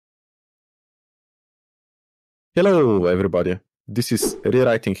Hello, everybody. This is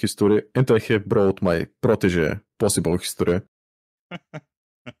Rewriting History, and I have brought my protege, Possible History.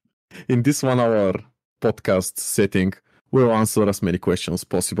 In this 1 hour podcast setting, we'll answer as many questions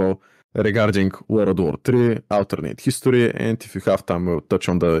possible regarding World War III, alternate history, and if you have time, we'll touch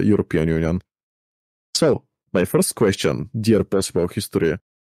on the European Union. So, my first question, dear Possible History.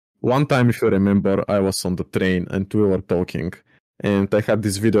 One time, if you remember, I was on the train and we were talking, and I had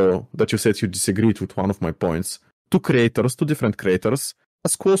this video that you said you disagreed with one of my points. Two different creators,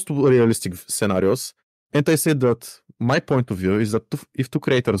 as close to realistic scenarios, and I said that my point of view is that if two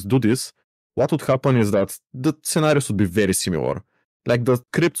creators do this, what would happen is that the scenarios would be very similar. Like the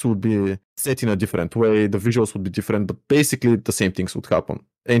scripts would be set in a different way, the visuals would be different, but basically the same things would happen.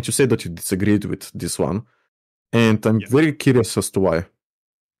 And you said that you disagreed with this one, and I'm very curious as to why.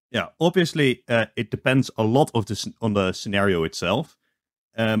 Yeah, obviously, it depends a lot on the scenario itself.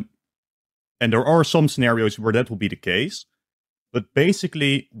 And there are some scenarios where that will be the case. But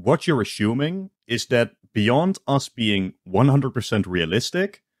basically, what you're assuming is that beyond us being 100%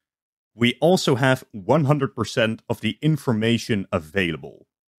 realistic, we also have 100% of the information available,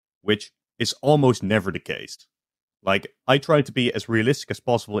 which is almost never the case. Like, I try to be as realistic as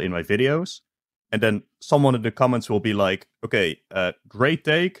possible in my videos, and then someone in the comments will be like, okay, great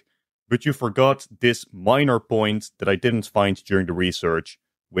take, but you forgot this minor point that I didn't find during the research,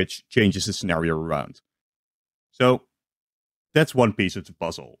 which changes the scenario around. So that's one piece of the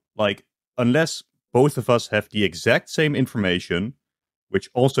puzzle. Like, unless both of us have the exact same information, which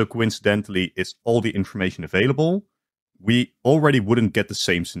also coincidentally is all the information available, we already wouldn't get the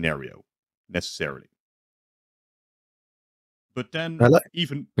same scenario necessarily. But then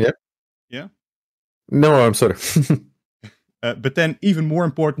Yeah? No, I'm sorry. But then even more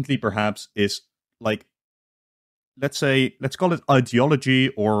importantly, perhaps, is like, let's call it ideology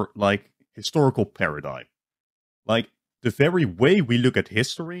or like historical paradigm. Like, the very way we look at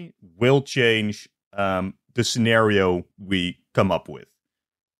history will change the scenario we come up with.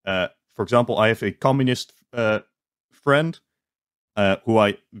 For example, I have a communist friend who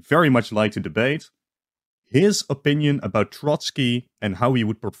I very much like to debate. His opinion about Trotsky and how he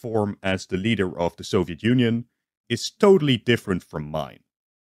would perform as the leader of the Soviet Union is totally different from mine.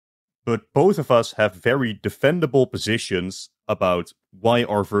 But both of us have very defendable positions about why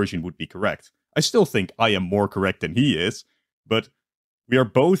our version would be correct. I still think I am more correct than he is, but we are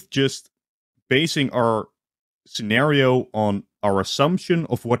both just basing our scenario on our assumption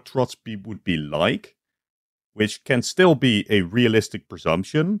of what Trotsky would be like, which can still be a realistic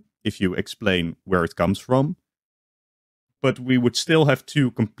presumption if you explain where it comes from, but we would still have two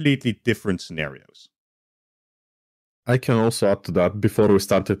completely different scenarios. I can also add to that. Before we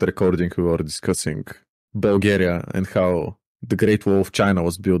started recording, we were discussing Bulgaria and how the Great Wall of China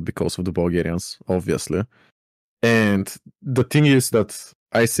was built because of the Bulgarians, obviously. And the thing is that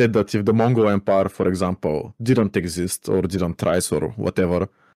I said that if the Mongol Empire, for example, didn't exist or didn't rise or whatever,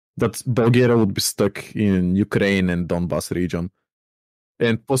 that Bulgaria would be stuck in Ukraine and Donbass region.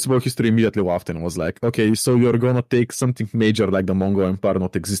 And Possible History immediately laughed and was like, okay, so you're gonna take something major like the Mongol Empire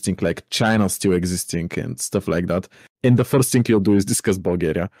not existing, like China still existing and stuff like that. And the first thing you'll do is discuss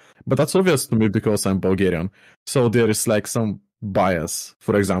Bulgaria. But that's obvious to me because I'm Bulgarian. So there is like some bias,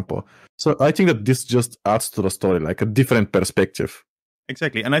 for example. So I think that this just adds to the story, like a different perspective.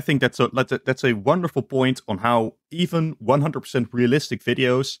 Exactly. And I think that's a wonderful point on how even 100% realistic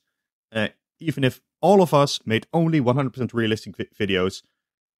videos, even if all of us made only 100% realistic videos,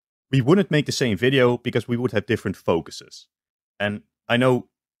 we wouldn't make the same video because we would have different focuses. And I know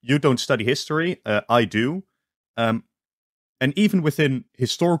you don't study history, I do. And even within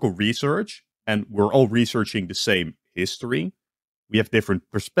historical research, and we're all researching the same history, we have different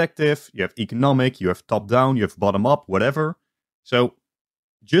perspective. You have economic, you have top-down, you have bottom-up, whatever. So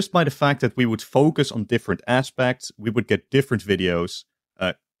just by the fact that we would focus on different aspects, we would get different videos.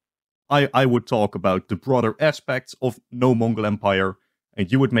 I would talk about the broader aspects of No Mongol Empire, and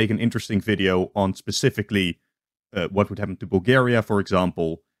you would make an interesting video on specifically what would happen to Bulgaria, for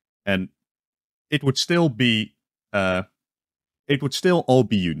example, and it would still be, it would still all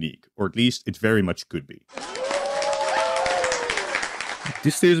be unique, or at least it very much could be.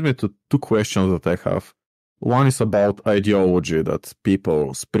 This leads me to two questions that I have. One is about ideology that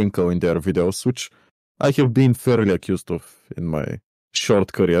people sprinkle in their videos, which I have been fairly accused of in my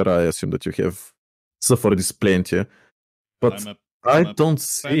short career. I assume that you have suffered this plenty, but I don't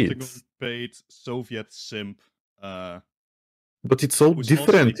see it. Paid Soviet simp. But it's so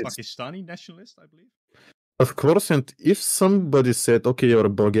different. Also a Pakistani nationalist, I believe. Of course, and if somebody said, okay, you're a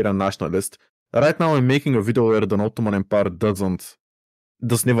Bulgarian nationalist, right now I'm making a video where the Ottoman Empire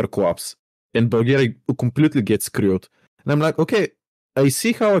does never collapse. and Bulgaria completely gets screwed. And I'm like, okay, I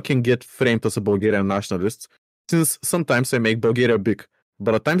see how I can get framed as a Bulgarian nationalist, since sometimes I make Bulgaria big.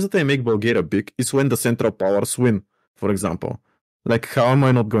 But the times that I make Bulgaria big is when the Central Powers win, for example. Like, how am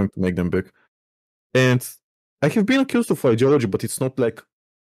I not going to make them big? And I have been accused of ideology, but it's not like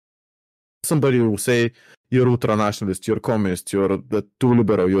somebody will say, you're ultra-nationalist, you're communist, you're too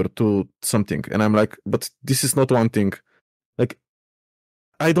liberal, you're too something. And I'm like, but this is not one thing. Like,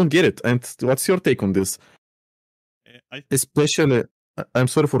 I don't get it. And what's your take on this? Especially, I'm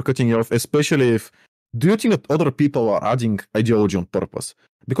sorry for cutting you off, especially if, do you think that other people are adding ideology on purpose?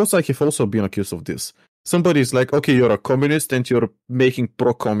 Because I have also been accused of this. Somebody is like, okay, you're a communist and you're making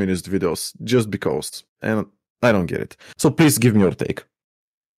pro-communist videos just because. And I don't get it. So please give me your take.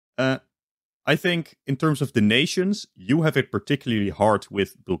 I think in terms of the nations, you have it particularly hard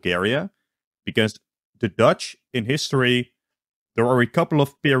with Bulgaria, because the Dutch in history, there are a couple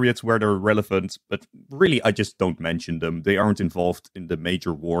of periods where they're relevant, but really I just don't mention them. They aren't involved in the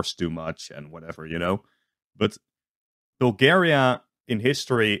major wars too much and whatever, you know? But Bulgaria in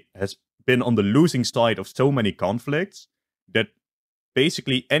history has been on the losing side of so many conflicts that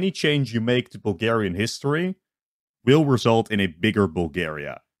basically any change you make to Bulgarian history will result in a bigger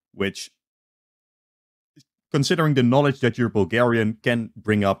Bulgaria, which, considering the knowledge that you're Bulgarian, can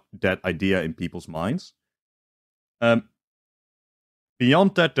bring up that idea in people's minds.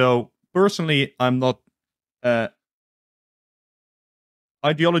 Beyond that, though, personally, I'm not...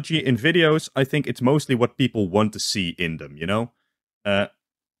 ideology in videos, I think it's mostly what people want to see in them, you know?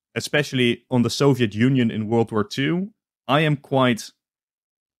 Especially on the Soviet Union in World War II, I am quite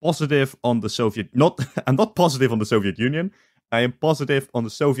positive on the I'm not positive on the Soviet Union. I am positive on the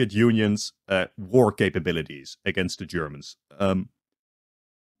Soviet Union's war capabilities against the Germans. And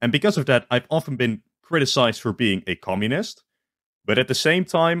because of that, I've often been criticized for being a communist. But at the same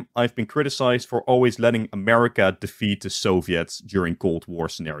time, I've been criticized for always letting America defeat the Soviets during Cold War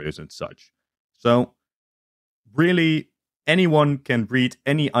scenarios and such. So, really, anyone can read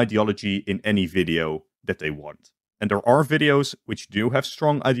any ideology in any video that they want. And there are videos which do have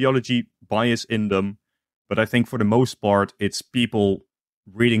strong ideology bias in them, but I think for the most part, it's people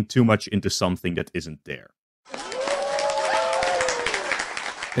reading too much into something that isn't there.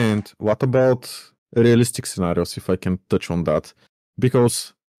 And what about realistic scenarios, if I can touch on that?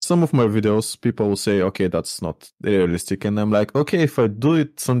 Because some of my videos, people will say, okay, that's not realistic. And I'm like, okay, if I do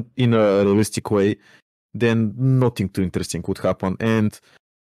it in a realistic way, then nothing too interesting would happen. And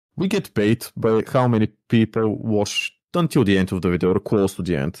we get paid by how many people watch until the end of the video or close to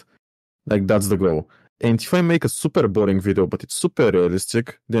the end. Like, that's the goal. And if I make a super boring video, but it's super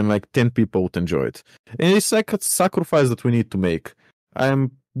realistic, then like 10 people would enjoy it. And it's like a sacrifice that we need to make.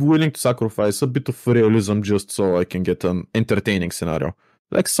 I'm willing to sacrifice a bit of realism just so I can get an entertaining scenario.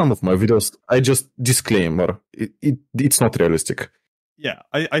 Like some of my videos, I just disclaimer, it's not realistic. Yeah,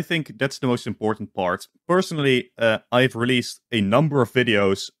 I think that's the most important part. Personally, I've released a number of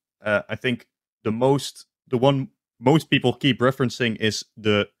videos. I think the one most people keep referencing is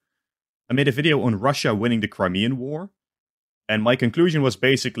I made a video on Russia winning the Crimean War. And my conclusion was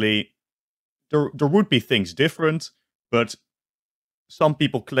basically, there would be things different, but some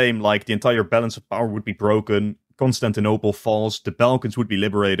people claim like the entire balance of power would be broken, Constantinople falls, the Balkans would be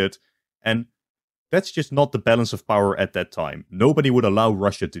liberated, and that's just not the balance of power at that time. Nobody would allow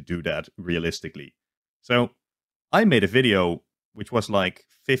Russia to do that, realistically. So, I made a video, which was like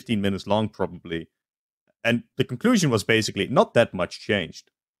 15 minutes long probably, and the conclusion was basically not that much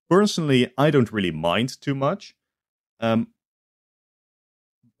changed. Personally, I don't really mind too much, but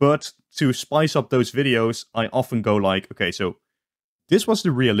to spice up those videos, I often go like, okay, so this was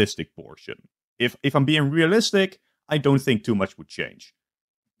the realistic portion. If I'm being realistic, I don't think too much would change.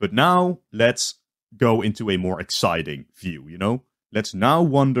 But now, let's go into a more exciting view, you know? Let's now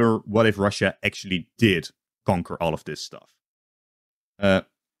wonder what if Russia actually did conquer all of this stuff. For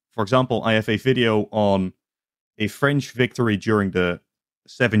example, I have a video on a French victory during the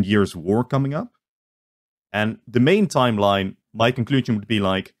 7 Years' War coming up. And the main timeline, my conclusion would be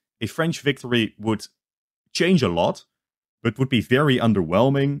like, a French victory would change a lot, but would be very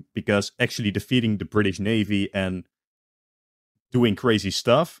underwhelming, because actually defeating the British Navy and doing crazy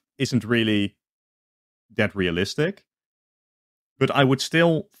stuff isn't really that realistic. But I would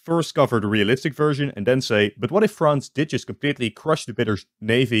still first cover the realistic version and then say, but what if France did just completely crush the British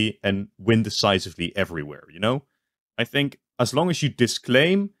Navy and win decisively everywhere, you know? I think as long as you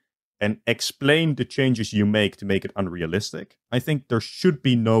disclaim and explain the changes you make to make it unrealistic, I think there should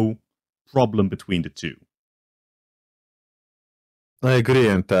be no problem between the two. I agree,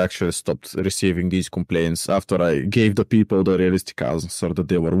 and I actually stopped receiving these complaints after I gave the people the realistic answer that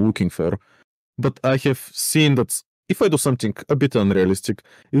they were looking for. But I have seen that if I do something a bit unrealistic,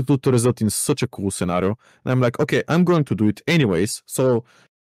 it would result in such a cool scenario. And I'm like, okay, I'm going to do it anyways. So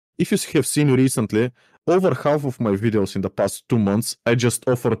if you have seen recently, over half of my videos in the past 2 months, I just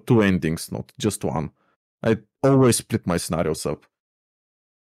offer two endings, not just one. I always split my scenarios up.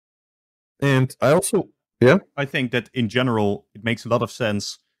 And I also, yeah, I think that in general, it makes a lot of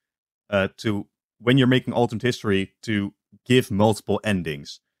sense to, when you're making alternate history, to give multiple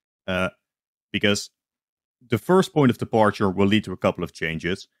endings. Because the first point of departure will lead to a couple of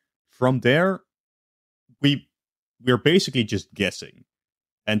changes. From there, we're basically just guessing.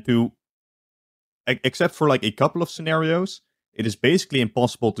 And except for like a couple of scenarios, it is basically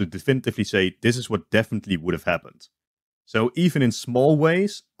impossible to definitively say this is what definitely would have happened. So even in small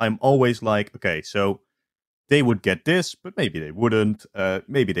ways, I'm always like, okay, so they would get this, but maybe they wouldn't.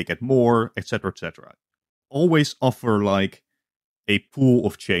 Maybe they get more, etc., etc. Always offer like a pool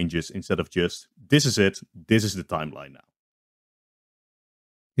of changes instead of just, this is it, this is the timeline now.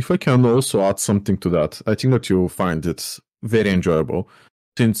 If I can also add something to that, I think that you'll find it very enjoyable,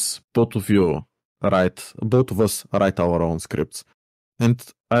 since both of us write our own scripts. And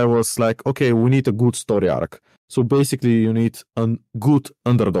I was like, okay, we need a good story arc. So basically, you need a good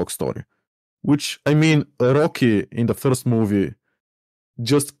underdog story. Which, I mean, Rocky in the first movie,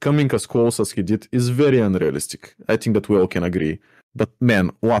 just coming as close as he did, is very unrealistic. I think that we all can agree. But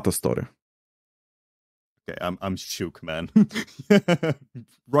man, what a story. Okay, I'm shook, man.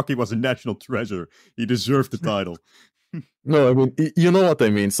 Rocky was a national treasure. He deserved the title. No, I mean, you know what I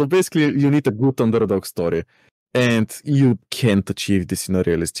mean. So basically, you need a good underdog story. And you can't achieve this in a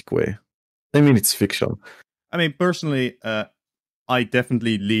realistic way. I mean, it's fiction. I mean, personally, I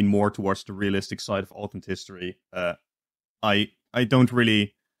definitely lean more towards the realistic side of alternate history. I don't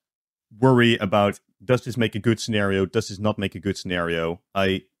really worry about, does this make a good scenario? Does this not make a good scenario?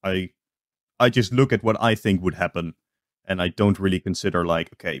 I just look at what I think would happen, and I don't really consider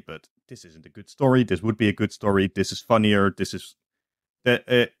like, okay, but this isn't a good story. This would be a good story. This is funnier. This is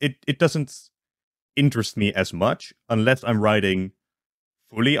it doesn't interest me as much unless I'm writing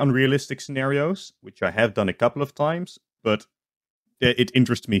fully unrealistic scenarios, which I have done a couple of times, but it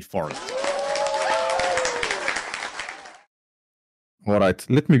interests me far less. All right,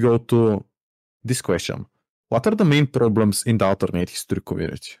 let me go to this question. What are the main problems in the alternate history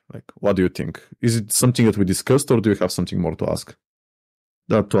community? Like, what do you think? Is it something that we discussed, or do you have something more to ask?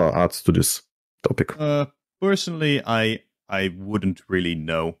 To add to this topic? Personally, I wouldn't really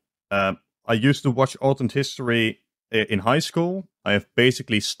know. I used to watch alternate history in high school. I have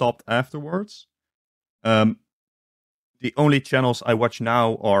basically stopped afterwards. The only channels I watch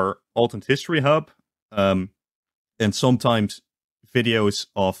now are Alternate History Hub, and sometimes videos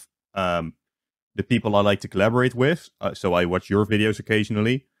of the people I like to collaborate with. So I watch your videos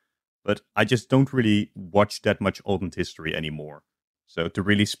occasionally, but I just don't really watch that much alternate history anymore. So to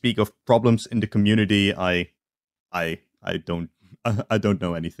really speak of problems in the community, I don't I don't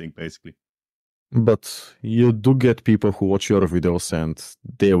know anything basically. But you do get people who watch your videos and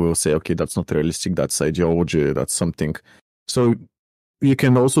they will say, okay, that's not realistic, that's ideology, that's something. So you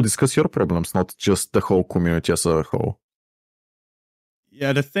can also discuss your problems, not just the whole community as a whole.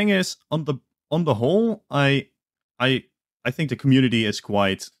 Yeah, the thing is, on the whole, I think the community is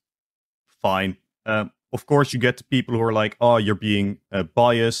quite fine. Of course, you get the people who are like, oh, you're being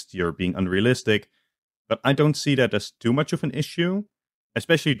biased, you're being unrealistic. But I don't see that as too much of an issue,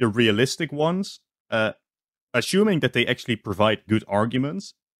 especially the realistic ones. Assuming that they actually provide good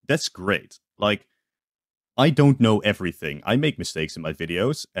arguments, that's great. Like, I don't know everything. I make mistakes in my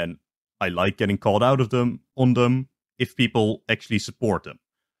videos, and I like getting called out on them if people actually support them.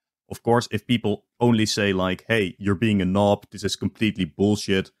 Of course, if people only say like, hey, you're being a knob, this is completely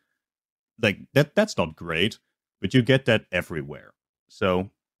bullshit, like that's not great, but you get that everywhere. So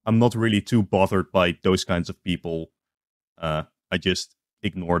I'm not really too bothered by those kinds of people. I just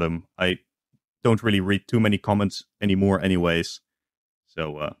ignore them. I don't really read too many comments anymore anyways.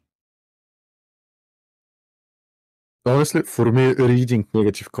 So honestly, for me, reading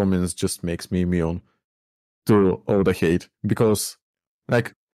negative comments just makes me immune to all the hate, because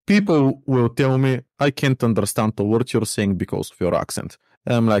like people will tell me I can't understand the word you're saying because of your accent.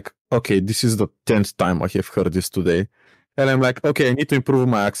 And I'm like, okay, this is the 10th time I have heard this today. And I'm like, okay, I need to improve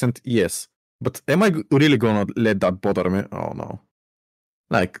my accent. Yes. But am I really gonna let that bother me? Oh no.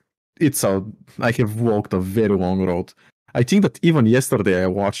 Like, I have walked a very long road. I think that even yesterday I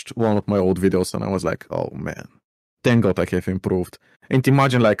watched one of my old videos and I was like, oh man, thank God I have improved. And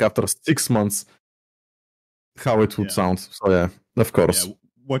imagine like after 6 months, how it would sound. So yeah, of course. Yeah,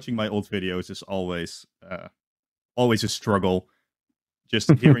 watching my old videos is always a struggle.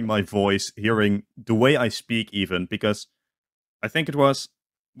 Just hearing my voice, hearing the way I speak even, because I think it was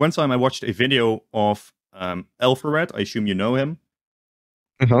one time I watched a video of Alphared. I assume you know him.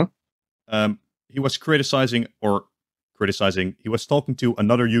 Uh-huh. He was he was talking to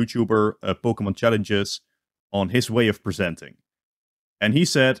another YouTuber, Pokemon Challenges, on his way of presenting. And he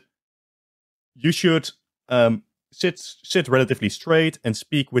said, you should sit relatively straight and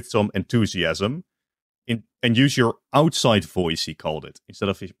speak with some enthusiasm and use your outside voice, he called it, instead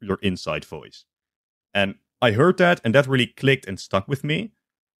of your inside voice. And I heard that, and that really clicked and stuck with me.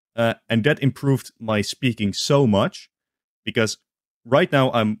 And that improved my speaking so much, because right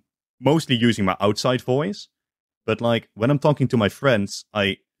now I'm mostly using my outside voice. But like when I'm talking to my friends,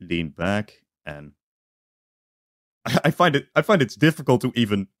 I lean back, and I find it's difficult to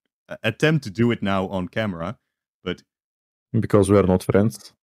even attempt to do it now on camera. But Because we are not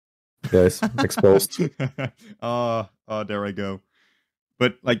friends. Yes, exposed. There I go.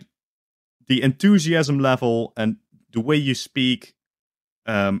 But like the enthusiasm level and the way you speak,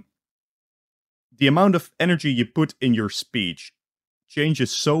 the amount of energy you put in your speech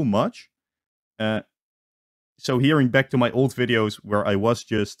changes so much. So hearing back to my old videos where I was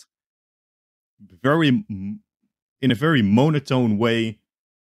just in a very monotone way,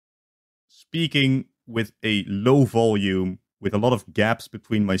 speaking with a low volume, with a lot of gaps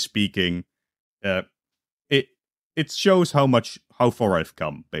between my speaking, it shows how far I've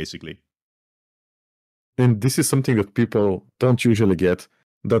come, basically. And this is something that people don't usually get,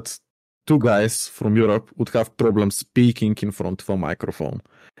 that two guys from Europe would have problems speaking in front of a microphone.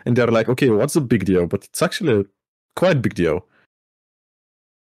 And they're like, okay, what's the big deal? But it's actually a quite big deal.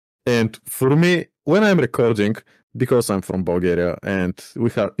 And for me, when I'm recording, because I'm from Bulgaria and we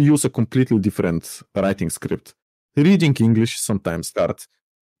use a completely different writing script, reading English is sometimes hard.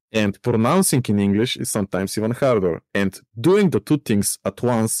 And pronouncing in English is sometimes even harder. And doing the two things at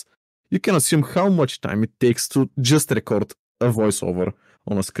once, you can assume how much time it takes to just record a voiceover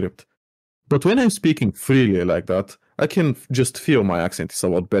on a script. But when I'm speaking freely like that, I can just feel my accent is a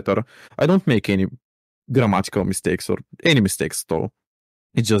lot better. I don't make any grammatical mistakes or any mistakes at all.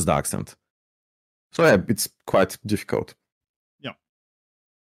 It's just the accent. So yeah, it's quite difficult. Yeah.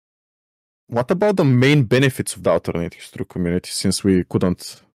 What about the main benefits of the alternate history community, since we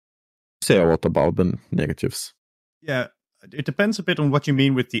couldn't say a lot about the negatives? Yeah, it depends a bit on what you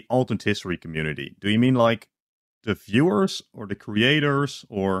mean with the alternate history community. Do you mean like the viewers or the creators,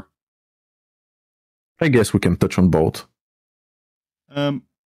 or? I guess we can touch on both. Well,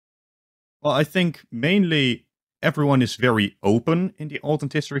 I think mainly everyone is very open in the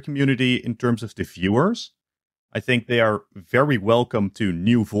alternate history community in terms of the viewers. I think they are very welcome to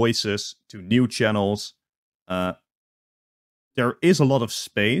new voices, to new channels. There is a lot of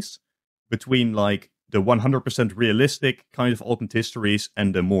space between like the 100% realistic kind of alternate histories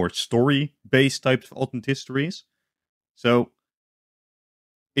and the more story-based types of alternate histories. So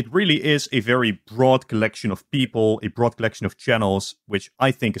it really is a very broad collection of people, a broad collection of channels, which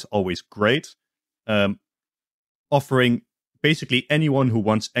I think is always great. Offering basically anyone who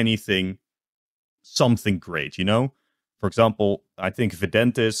wants anything, something great, you know? For example, I think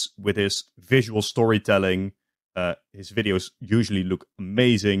Videntis, with his visual storytelling, his videos usually look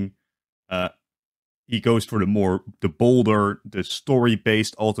amazing. He goes for the bolder, the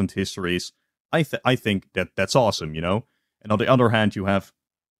story-based alternate histories. I think that's awesome, you know? And on the other hand, you have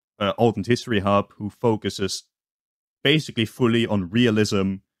Alternate History Hub, who focuses basically fully on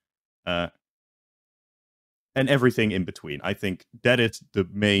realism and everything in between. I think that is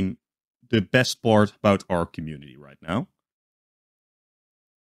the best part about our community right now.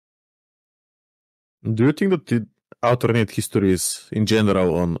 Do you think that the alternate history is, in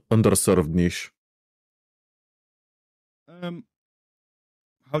general, an underserved niche?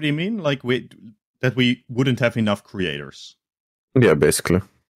 How do you mean? Like that we wouldn't have enough creators? Yeah, basically.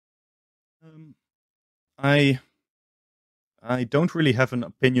 I don't really have an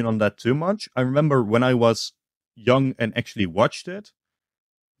opinion on that too much. I remember when I was young and actually watched it,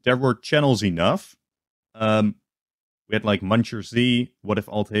 there were channels enough. We had like Muncher Z, What If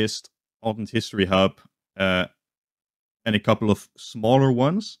Alt-Hist, Alternate History Hub, and a couple of smaller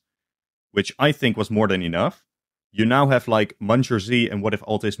ones, which I think was more than enough. You now have like Muncher Z and What If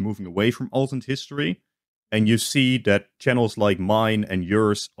Alt-Hist moving away from alternate history, and you see that channels like mine and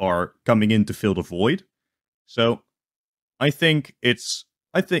yours are coming in to fill the void. So I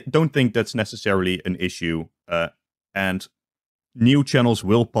don't think that's necessarily an issue, and new channels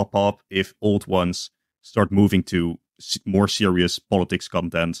will pop up if old ones start moving to more serious politics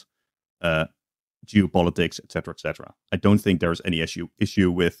content, geopolitics, etc., etc. I don't think there's any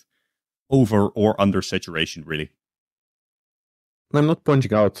issue with over or under saturation, really. I'm not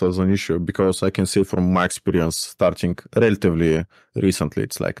pointing out as an issue because I can say from my experience starting relatively recently,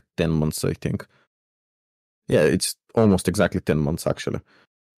 it's like 10 months, I think. Yeah, it's almost exactly 10 months actually.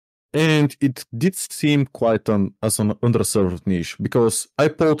 And it did seem quite as an underserved niche because I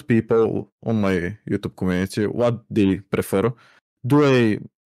polled people on my YouTube community what they prefer. Do I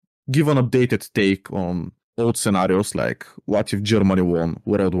give an updated take on old scenarios like what if Germany won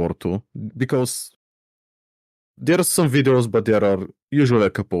World War II? Because there are some videos, but they are usually a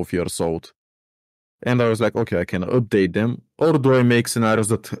couple of years old. And I was like, okay, I can update them. Or do I make scenarios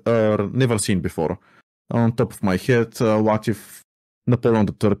that are never seen before? On top of my head, what if Napoleon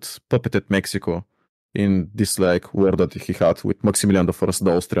III puppeted Mexico in this like war that he had with Maximilian I,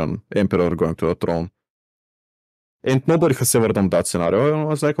 the Austrian emperor, going to a throne? And nobody has ever done that scenario. And I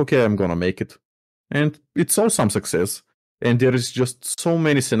was like, okay, I'm gonna make it. And it saw some success. And there is just so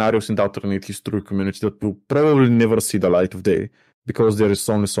many scenarios in the alternate history community that will probably never see the light of day because there is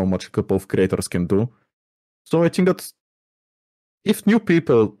only so much a couple of creators can do. So I think that if new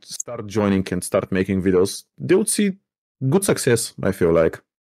people start joining and start making videos, they would see good success, I feel like.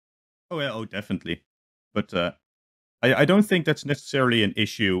 Oh, yeah, oh, definitely. But I don't think that's necessarily an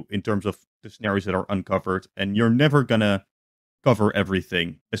issue in terms of the scenarios that are uncovered. And you're never going to cover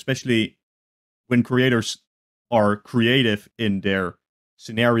everything, especially when creators are creative in their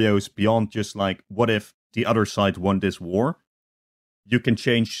scenarios beyond just like, what if the other side won this war? You can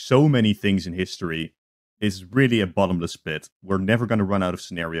change so many things in history. It's really a bottomless pit. We're never going to run out of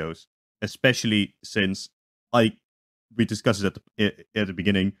scenarios, especially since we discussed it at the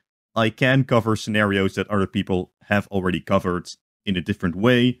beginning. I can cover scenarios that other people have already covered in a different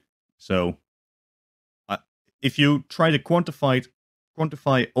way. So if you try to quantify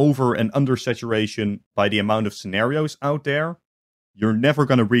over and under saturation by the amount of scenarios out there, you're never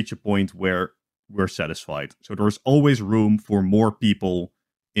going to reach a point where we're satisfied. So there's always room for more people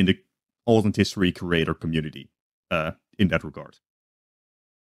in the alternate history creator community in that regard.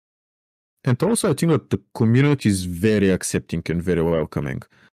 And also, I think that the community is very accepting and very welcoming.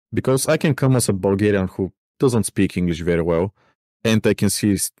 Because I can come as a Bulgarian who doesn't speak English very well, and I can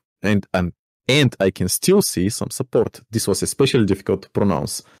see and I can still see some support. This was especially difficult to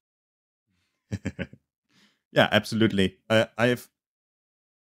pronounce. Yeah, absolutely. I've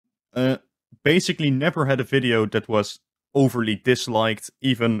basically never had a video that was overly disliked,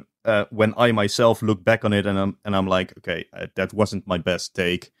 even when I myself look back on it and I'm like, okay, that wasn't my best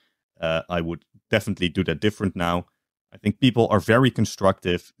take. I would definitely do that different now. I think people are very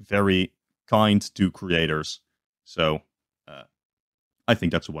constructive, very kind to creators. So I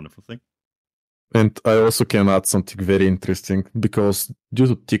think that's a wonderful thing. And I also can add something very interesting, because due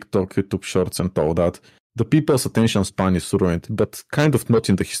to TikTok, YouTube Shorts and all that, the people's attention span is ruined, but kind of not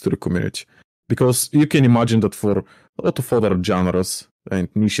in the history community. Because you can imagine that for a lot of other genres and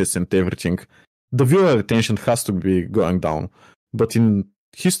niches and everything, the viewer attention has to be going down. But in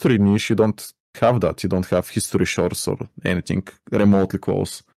history niche, you don't have that. You don't have history shorts or anything remotely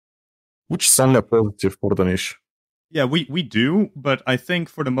close, which is only a positive for the niche. Yeah, we do, but I think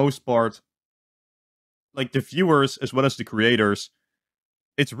for the most part, like the viewers as well as the creators,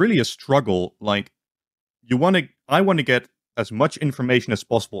 it's really a struggle. Like I want to get as much information as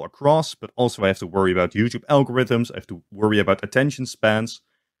possible across, but also I have to worry about YouTube algorithms. I have to worry about attention spans.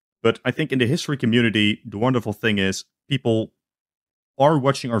 But I think in the history community, the wonderful thing is people are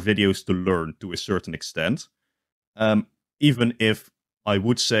watching our videos to learn to a certain extent. Even if I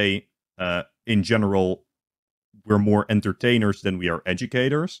would say, in general, we're more entertainers than we are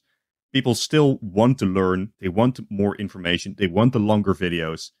educators, people still want to learn. They want more information. They want the longer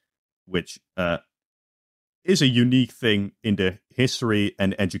videos, which is a unique thing in the history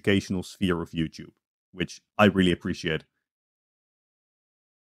and educational sphere of YouTube, which I really appreciate.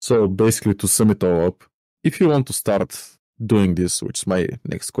 So basically, to sum it all up, if you want to start doing this, which is my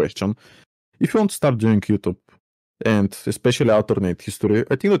next question, if you want to start doing YouTube, and especially alternate history,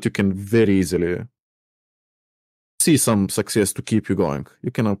 I think that you can very easily see some success to keep you going.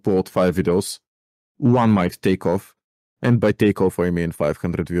 You can upload 5 videos, one might take off, and by take off I mean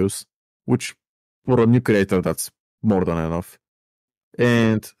 500 views, which for a new creator, that's more than enough.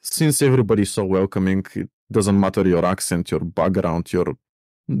 And since everybody's so welcoming, it doesn't matter your accent, your background,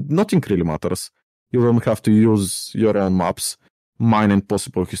 nothing really matters. You don't have to use your own maps. Mine and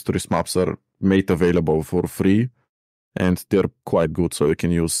Possible Histories maps are made available for free, and they're quite good, so you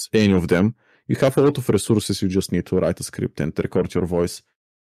can use any of them. You have a lot of resources, you just need to write a script and record your voice.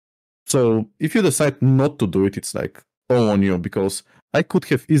 So if you decide not to do it, it's like all on you, because I could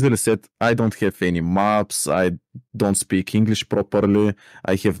have easily said, I don't have any maps, I don't speak English properly,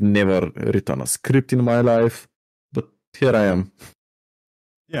 I have never written a script in my life, but here I am.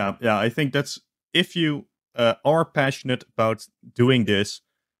 Yeah, yeah. I think that's if you are passionate about doing this,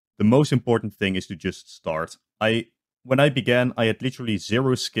 the most important thing is to just start. When I began, I had literally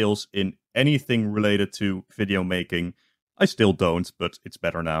zero skills in anything related to video making. I still don't, but it's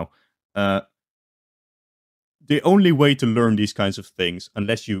better now. Uh, the only way to learn these kinds of things,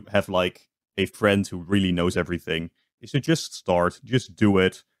 unless you have like a friend who really knows everything, is to just start, just do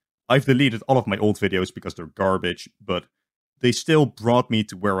it. I've deleted all of my old videos because they're garbage, but they still brought me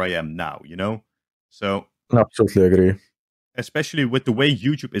to where I am now, you know? So, Absolutely agree. especially with the way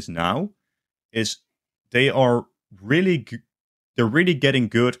YouTube is now, is they are they're really getting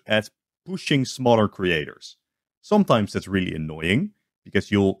good at pushing smaller creators. Sometimes that's really annoying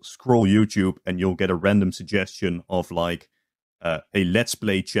because you'll scroll YouTube and you'll get a random suggestion of like a Let's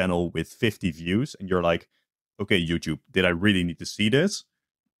Play channel with 50 views, and you're like, okay, YouTube, did I really need to see this?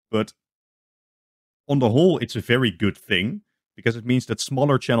 But on the whole, it's a very good thing because it means that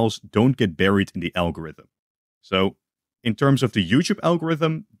smaller channels don't get buried in the algorithm. So, in terms of the YouTube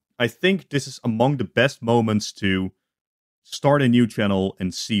algorithm, I think this is among the best moments to start a new channel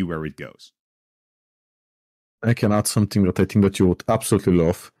and see where it goes. I can add something that I think that you would absolutely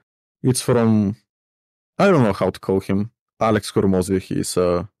love. It's from, I don't know how to call him, Alex Hormozy. He's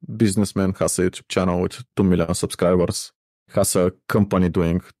a businessman, has a YouTube channel with 2 million subscribers, has a company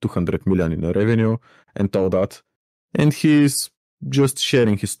doing 200 million in revenue and all that. And he's just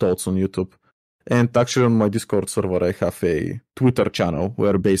sharing his thoughts on YouTube. And actually on my Discord server, I have a Twitter channel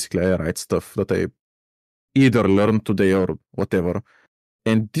where basically I write stuff that I either learned today or whatever.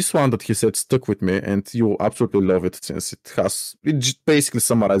 And this one that he said stuck with me, and you absolutely love it since it just basically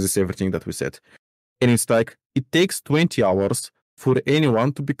summarizes everything that we said. And it's like, it takes 20 hours for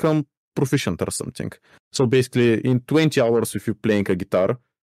anyone to become proficient or something. So basically, in 20 hours, if you're playing a guitar,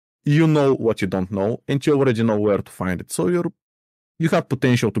 you know what you don't know, and you already know where to find it. So you have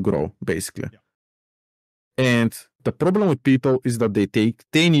potential to grow, basically. Yeah. And the problem with people is that they take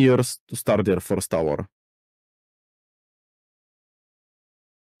 10 years to start their first hour.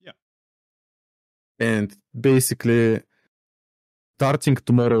 Yeah. And basically, starting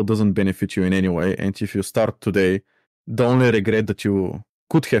tomorrow doesn't benefit you in any way. And if you start today, the only regret that you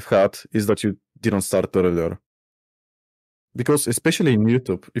could have had is that you didn't start earlier. Because especially in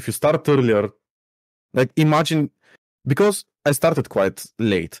YouTube, if you start earlier, like imagine, because I started quite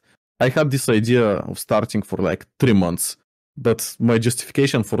late, I had this idea of starting for like 3 months, but my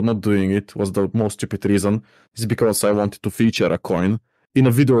justification for not doing it was the most stupid reason, is because I wanted to feature a coin in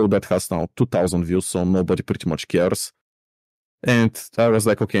a video that has now 2,000 views, so nobody pretty much cares. And I was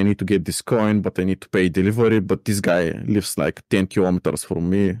like, okay, I need to get this coin, but I need to pay delivery, but this guy lives like 10 kilometers from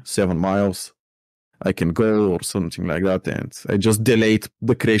me, 7 miles. I can go or something like that, and I just delayed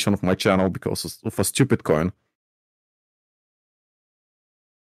the creation of my channel because of a stupid coin.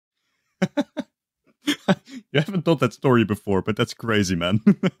 You haven't told that story before, but that's crazy, man.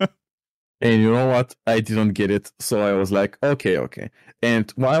 And you know what? I didn't get it, so I was like, okay.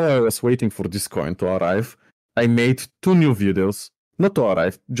 And while I was waiting for this coin to arrive, I made 2 new videos. Not to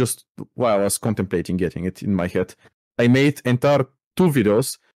arrive, just while I was contemplating getting it in my head. I made entire 2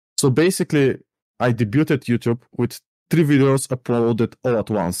 videos. So basically, I debuted YouTube with 3 videos uploaded all at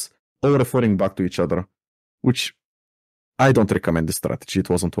once, all referring back to each other, which I don't recommend the strategy. It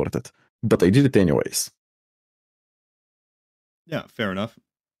wasn't worth it. But I did it anyways. Yeah, fair enough.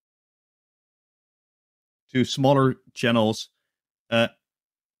 To smaller channels, I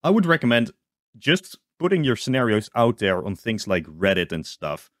would recommend just putting your scenarios out there on things like Reddit and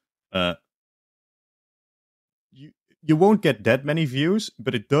stuff. You won't get that many views,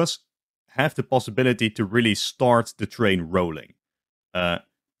 but it does have the possibility to really start the train rolling.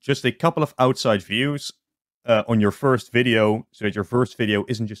 Just a couple of outside views on your first video, so that your first video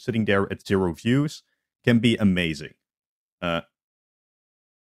isn't just sitting there at 0 views, can be amazing.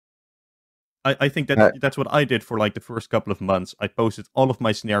 I think that's what I did for like the first couple of months. I posted all of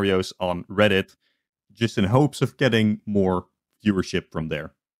my scenarios on Reddit just in hopes of getting more viewership from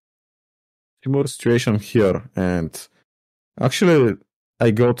there. Similar situation here, and actually I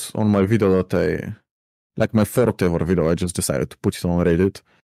got on my video that like my 4th ever video, I just decided to put it on Reddit,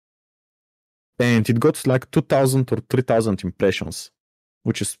 and it got like 2,000 or 3,000 impressions,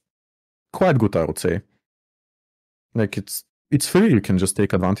 which is quite good, I would say. Like it's free, you can just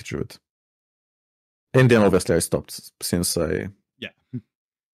take advantage of it. And then obviously I stopped since I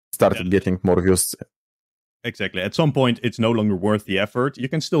started getting more views. Exactly. At some point, it's no longer worth the effort. You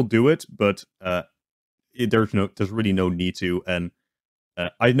can still do it, but there's really no need to. And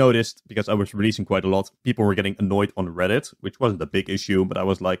I noticed, because I was releasing quite a lot, people were getting annoyed on Reddit, which wasn't a big issue. But I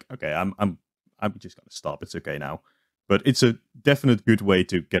was like, okay, I'm just gonna stop. It's okay now. But it's a definite good way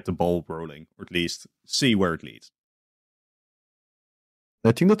to get the ball rolling, or at least see where it leads.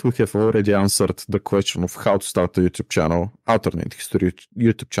 I think that we have already answered the question of how to start a YouTube channel, alternate history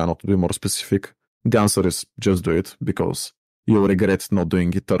YouTube channel to be more specific. The answer is just do it, because you'll regret not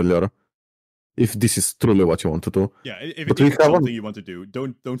doing it earlier if this is truly what you want to do. Yeah, if it's something you want to do,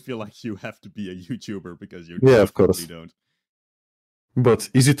 don't feel like you have to be a YouTuber, because you definitely don't. But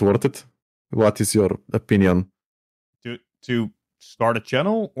is it worth it? What is your opinion? To start a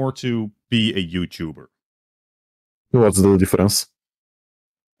channel or to be a YouTuber? What's the difference?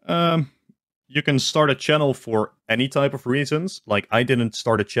 You can start a channel for any type of reasons. Like, I didn't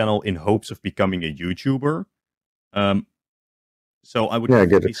start a channel in hopes of becoming a YouTuber. So I would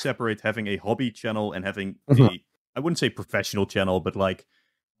definitely separate having a hobby channel and having I wouldn't say professional channel, but like,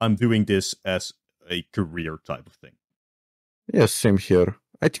 I'm doing this as a career type of thing. Yes, same here.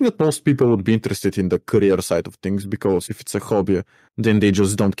 I think that most people would be interested in the career side of things, because if it's a hobby, then they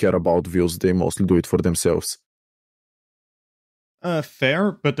just don't care about views. They mostly do it for themselves.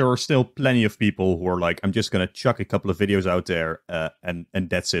 Fair, but there are still plenty of people who are like, I'm just going to chuck a couple of videos out there and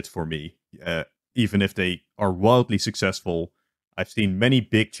that's it for me. Even if they are wildly successful, I've seen many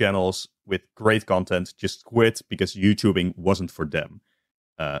big channels with great content just quit because YouTubing wasn't for them,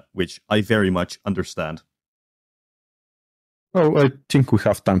 which I very much understand. Oh, I think we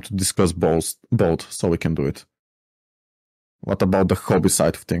have time to discuss both, so we can do it. What about the hobby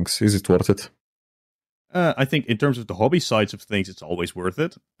side of things? Is it worth it? I think in terms of the hobby sides of things, it's always worth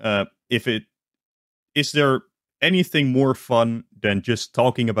it. Is there anything more fun than just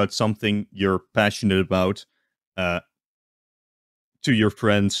talking about something you're passionate about to your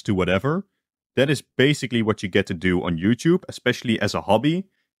friends, to whatever? That is basically what you get to do on YouTube, especially as a hobby.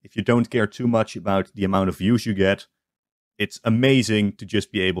 If you don't care too much about the amount of views you get, it's amazing to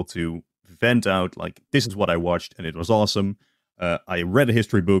just be able to vent out, like, this is what I watched and it was awesome. I read a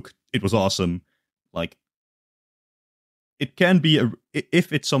history book, it was awesome. Like, it can be,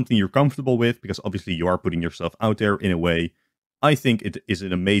 if it's something you're comfortable with, because obviously you are putting yourself out there in a way, I think it is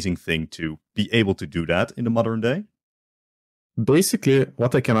an amazing thing to be able to do that in the modern day. Basically,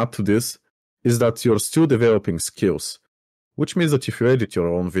 what I can add to this is that you're still developing skills, which means that if you edit your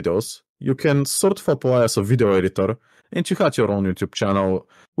own videos, you can sort of apply as a video editor, and you had your own YouTube channel,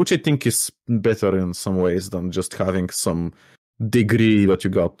 which I think is better in some ways than just having some degree that you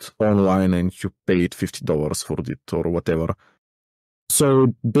got online and you paid $50 for it or whatever.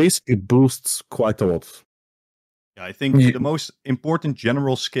 So basically boosts quite a lot. Yeah, I think the most important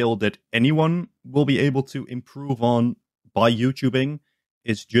general skill that anyone will be able to improve on by YouTubing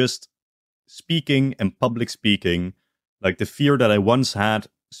is just speaking and public speaking. Like, the fear that I once had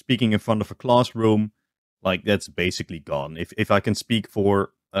speaking in front of a classroom, like, that's basically gone. If I can speak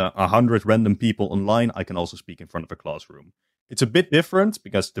for 100 random people online, I can also speak in front of a classroom. It's a bit different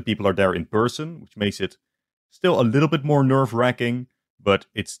because the people are there in person, which makes it still a little bit more nerve-wracking, but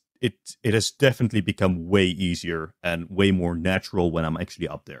it has definitely become way easier and way more natural when I'm actually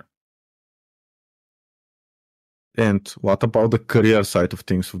up there. And what about the career side of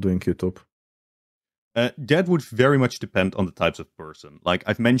things of doing YouTube? That would very much depend on the types of person. Like,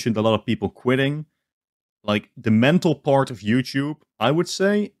 I've mentioned a lot of people quitting. Like, the mental part of YouTube, I would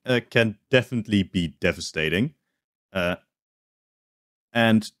say, can definitely be devastating.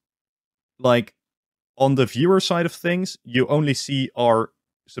 And, like, on the viewer side of things, you only see our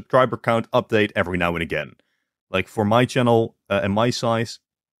subscriber count update every now and again. Like, for my channel and my size,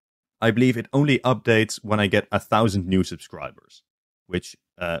 I believe it only updates when I get 1,000 new subscribers, which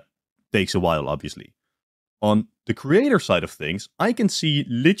takes a while, obviously. On the creator side of things, I can see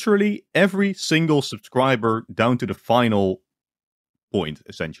literally every single subscriber down to the final point,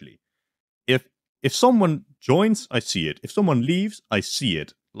 essentially. If someone joins, I see it. If someone leaves, I see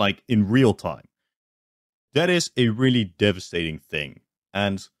it, like, in real time. That is a really devastating thing.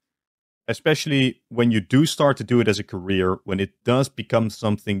 And especially when you do start to do it as a career, when it does become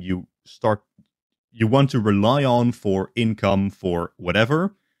something you want to rely on for income, for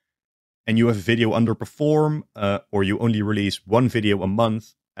whatever, and you have a video underperform, or you only release one video a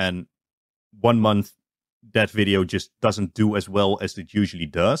month, and 1 month that video just doesn't do as well as it usually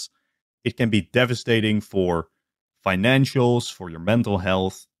does, it can be devastating for financials, for your mental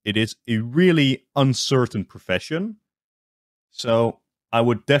health. It is a really uncertain profession. So I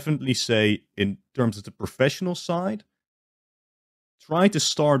would definitely say, in terms of the professional side, try to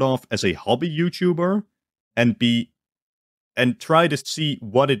start off as a hobby YouTuber and try to see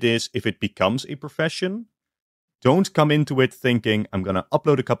what it is if it becomes a profession. Don't come into it thinking, I'm going to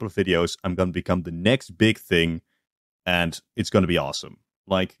upload a couple of videos, I'm going to become the next big thing, and it's going to be awesome.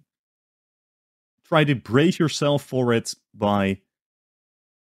 Like, try to brace yourself for it by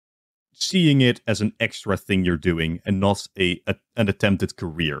seeing it as an extra thing you're doing and not an attempted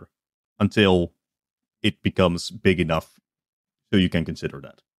career until it becomes big enough so you can consider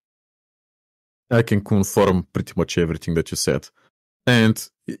that. I can confirm pretty much everything that you said. And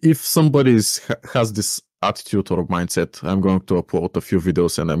if somebody has this attitude or mindset, I'm going to upload a few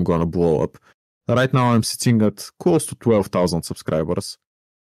videos and I'm going to blow up. Right now I'm sitting at close to 12,000 subscribers.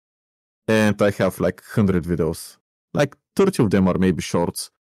 And I have like 100 videos. Like 30 of them are maybe shorts.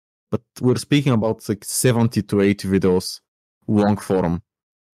 But we're speaking about like 70 to 80 videos, long form.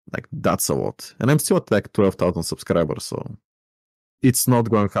 Like that's a lot. And I'm still at like 12,000 subscribers, so it's not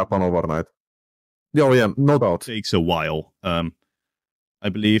going to happen overnight. Oh yeah, no doubt. It takes a while. I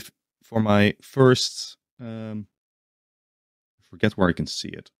believe for my first, I forget where I can see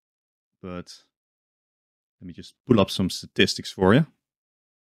it, but let me just pull up some statistics for you.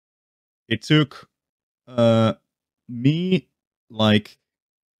 It took me like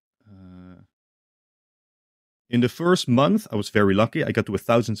in the first month, I was very lucky. I got to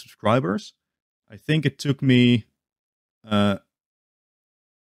 1,000 subscribers. I think it took me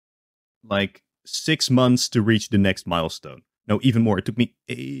like 6 months to reach the next milestone. No, even more. It took me...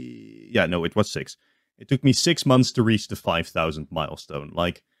 it was 6. It took me 6 months to reach the 5,000 milestone.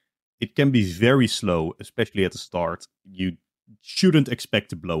 Like, it can be very slow, especially at the start. You shouldn't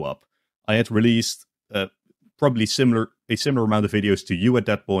expect to blow up. I had released probably a similar amount of videos to you at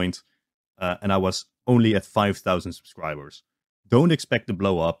that point, and I was only at 5,000 subscribers. Don't expect to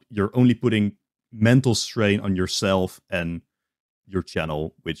blow up. You're only putting mental strain on yourself and your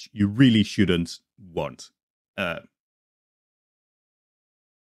channel, which you really shouldn't want.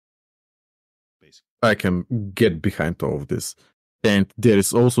 Basically. I can get behind all of this. And there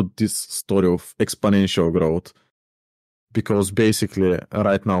is also this story of exponential growth. Because basically,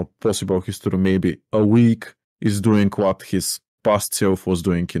 right now, Possible History maybe a week is doing what his past self was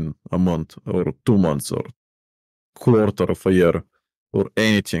doing in a month or 2 months or quarter of a year or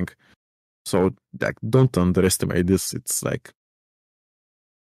anything. So like, don't underestimate this. It's like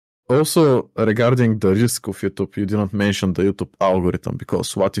also regarding the risk of YouTube, you didn't mention the YouTube algorithm,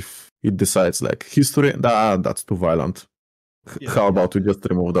 because what if it decides like history, that's too violent. How about we just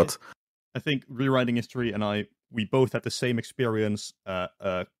remove that? I think Rewriting History and we both had the same experience.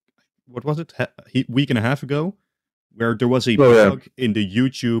 What was it? Week and a half ago, where there was a bug in the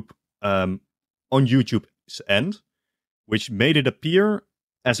YouTube on YouTube's end, which made it appear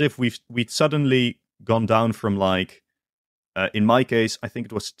as if we'd suddenly gone down from like, in my case, I think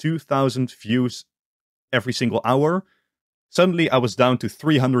it was 2,000 views every single hour. Suddenly, I was down to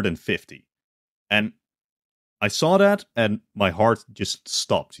 350, and I saw that, and my heart just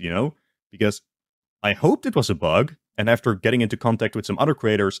stopped, because I hoped it was a bug, and after getting into contact with some other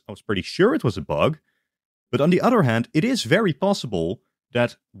creators, I was pretty sure it was a bug. But on the other hand, it is very possible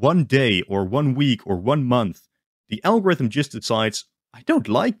that one day or 1 week or 1 month, the algorithm just decides, I don't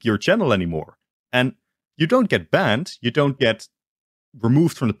like your channel anymore. And you don't get banned, you don't get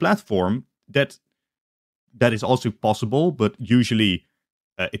removed from the platform. That is also possible, but usually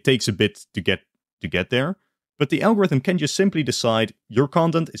it takes a bit to get there. But the algorithm can just simply decide your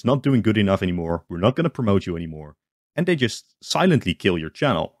content is not doing good enough anymore. We're not going to promote you anymore. And they just silently kill your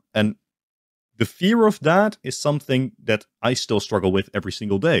channel. And the fear of that is something that I still struggle with every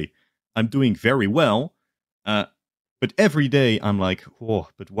single day. I'm doing very well, but every day I'm like, oh,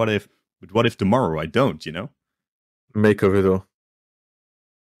 but what if tomorrow I don't, Make a video.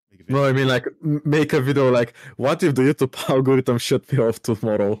 No, I mean like make a video like, what if the YouTube algorithm shut me off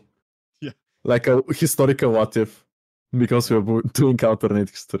tomorrow? Yeah. Like a historical what if, because we're doing alternate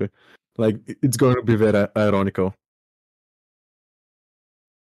history. Like, it's going to be very ironical.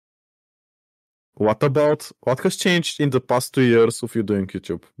 What has changed in the past 2 years of you doing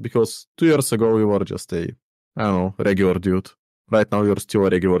YouTube? Because 2 years ago you were just regular dude. Right now you're still a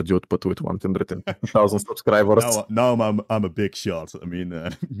regular dude, but with 100,000 subscribers. Now I'm a big shot. I mean,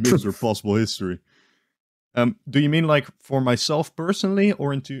 Mr. Possible History. Do you mean like for myself personally,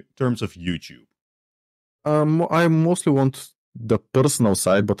 or in terms of YouTube? I mostly want the personal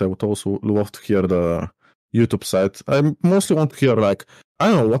side, but I would also love to hear the YouTube side. I mostly want to hear like, I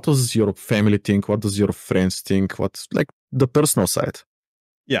don't know, what does your family think? What does your friends think? What's like the personal side?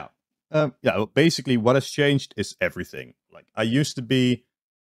 Yeah. Well, basically what has changed is everything. Like, I used to be,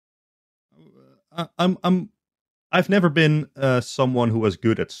 I've never been someone who was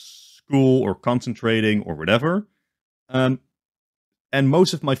good at school or concentrating or whatever. And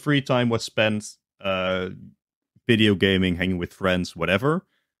most of my free time was spent video gaming, hanging with friends, whatever.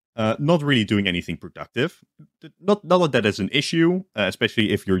 Not really doing anything productive. Not that that is an issue,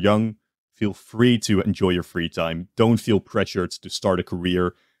 especially if you're young. Feel free to enjoy your free time. Don't feel pressured to start a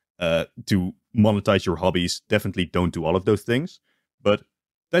career, to monetize your hobbies. Definitely don't do all of those things. But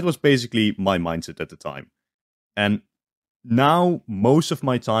that was basically my mindset at the time. And now most of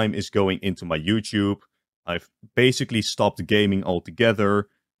my time is going into my YouTube. I've basically stopped gaming altogether.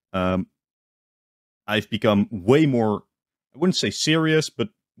 I've become way more, I wouldn't say serious, but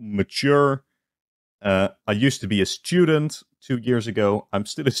mature. I used to be a student 2 years ago. I'm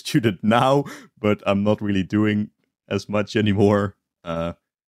still a student now, but I'm not really doing as much anymore.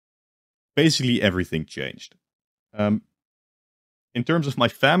 Basically, everything changed. In terms of my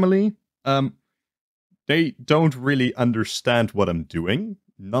family, they don't really understand what I'm doing.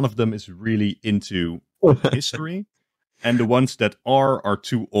 None of them is really into history. And the ones that are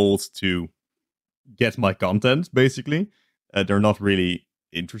too old to get my content, basically. They're not really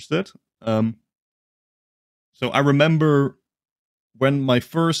interested. So I remember when my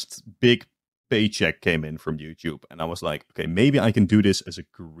first big paycheck came in from YouTube, and I was like, okay, maybe I can do this as a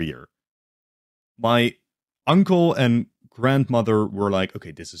career. My uncle and grandmother were like,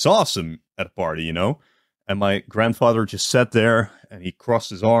 okay, this is awesome at a party, you know? And my grandfather just sat there and he crossed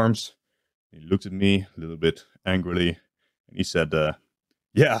his arms. He looked at me a little bit angrily and he said,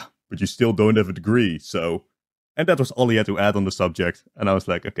 yeah, but you still don't have a degree, so... And that was all he had to add on the subject. And I was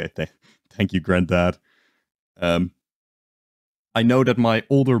like, okay, thank you, Granddad. I know that my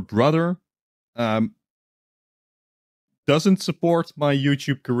older brother doesn't support my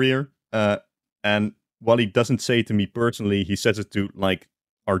YouTube career. And while he doesn't say it to me personally, he says it to like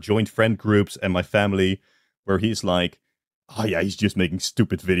our joint friend groups and my family, where he's like, oh yeah, he's just making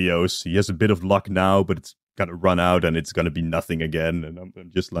stupid videos. He has a bit of luck now, but it's gonna run out and it's gonna be nothing again. And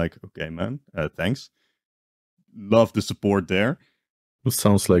I'm just like, okay, man, thanks. Love the support there. It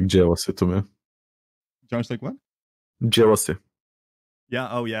sounds like jealousy to me. Sounds like what? Jealousy. Yeah,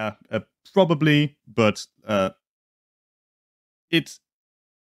 oh yeah, probably, but it's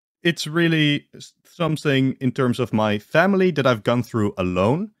really something in terms of my family that I've gone through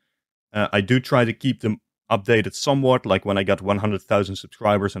alone. I do try to keep them updated somewhat, like when I got 100,000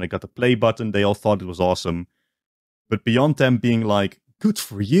 subscribers and I got the play button, they all thought it was awesome. But beyond them being like, good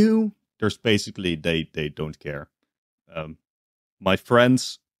for you, there's basically, they don't care. My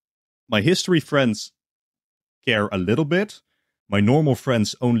friends, my history friends care a little bit. My normal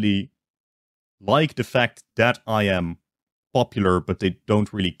friends only like the fact that I am popular, but they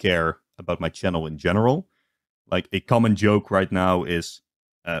don't really care about my channel in general. Like a common joke right now is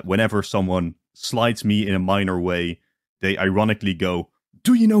whenever someone slights me in a minor way, they ironically go,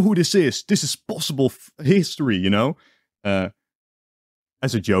 do you know who this is? This is possible history, you know?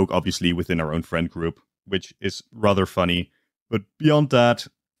 As a joke, obviously, within our own friend group, which is rather funny. But beyond that,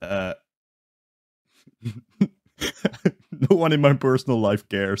 no one in my personal life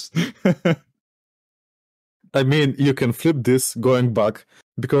cares. I mean, you can flip this going back,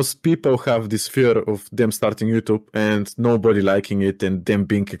 because people have this fear of them starting YouTube and nobody liking it and them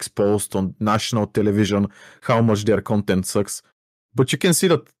being exposed on national television, how much their content sucks. But you can see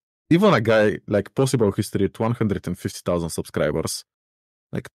that even a guy like Possible History at 150,000 subscribers,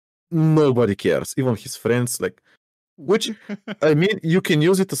 like nobody cares, even his friends, like, which, I mean, you can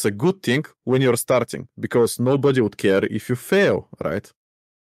use it as a good thing when you're starting, because nobody would care if you fail, right?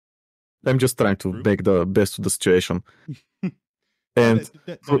 I'm just trying to make the best of the situation. And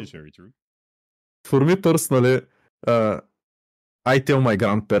that is very true. For me personally, I tell my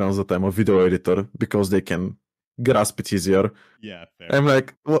grandparents that I'm a video editor because they can grasp it easier. Yeah, fair. I'm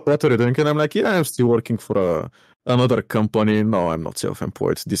like, what are you doing? And I'm like, yeah, I'm still working for another company. No, I'm not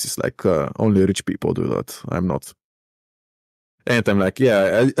self-employed. This is like only rich people do that. I'm not. And I'm like,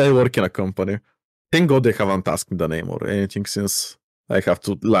 yeah, I work in a company. Thank God they haven't asked me the name or anything, since I have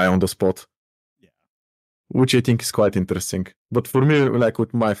to lie on the spot. Yeah. Which I think is quite interesting. But for me, like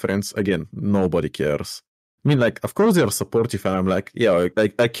with my friends, again, nobody cares. I mean, like, of course they are supportive, and I'm like, yeah,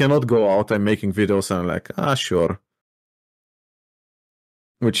 like, I cannot go out, I'm making videos, and I'm like, sure.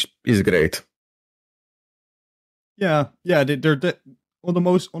 Which is great. Yeah, they're on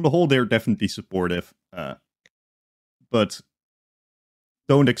the whole, they're definitely supportive. But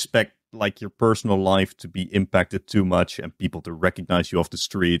don't expect like your personal life to be impacted too much and people to recognize you off the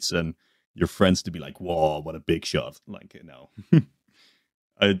streets and your friends to be like, whoa, what a big shot. Like, you know.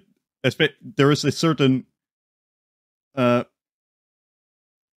 There is a certain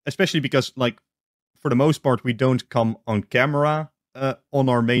especially because, like, for the most part, we don't come on camera on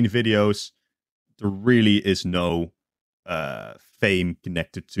our main videos. There really is no fame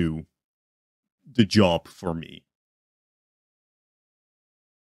connected to the job for me.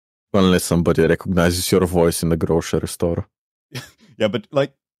 Unless somebody recognizes your voice in the grocery store. Yeah, but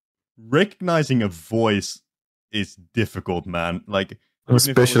like recognizing a voice is difficult, man. Like,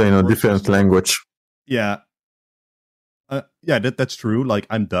 especially in a different language. Yeah. Yeah, that's true. Like,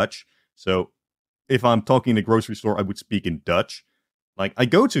 I'm Dutch, so if I'm talking in a grocery store, I would speak in Dutch. Like, I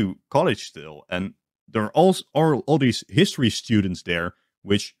go to college still, and there are all these history students there,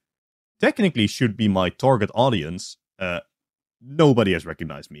 which technically should be my target audience. Nobody has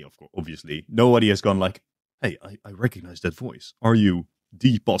recognized me, of course, obviously. Nobody has gone like, hey, I recognize that voice. Are you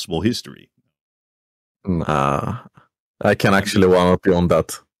the possible history? Nah, I can actually one-up you on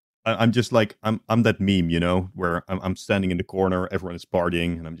that. I'm just like, I'm that meme, you know, where I'm standing in the corner, everyone is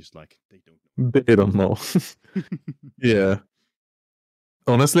partying, and I'm just like, they don't know. They don't know. Yeah.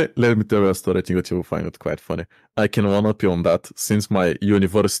 Honestly, let me tell you a story. I think that you will find it quite funny. I can one-up you on that since my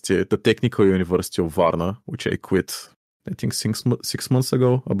university, the Technical University of Varna, which I quit, I think 6 months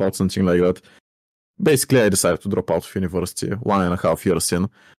ago, about something like that. Basically, I decided to drop out of university 1.5 years in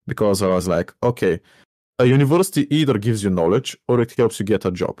because I was like, okay, a university either gives you knowledge or it helps you get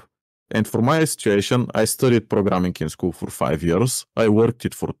a job. And for my situation, I studied programming in school for 5 years. I worked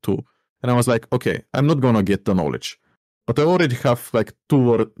it for 2. And I was like, okay, I'm not going to get the knowledge. But I already have like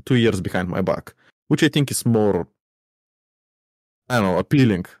 2 years behind my back, which I think is more, I don't know,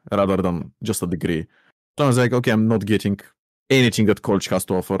 appealing rather than just a degree. So I was like, okay, I'm not getting anything that college has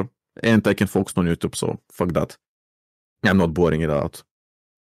to offer, and I can focus on YouTube, so fuck that. I'm not boring it out.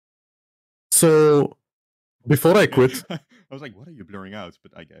 So before I quit, I was like, what are you blurring out?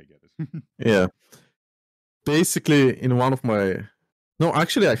 But I get it. yeah. Basically, in one of my... No,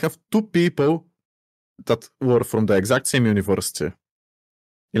 actually, I have 2 people that were from the exact same university,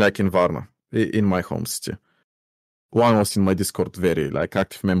 like in Varna, in my home city. One was in my Discord, very like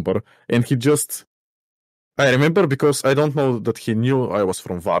active member, and he just... I remember because I don't know that he knew I was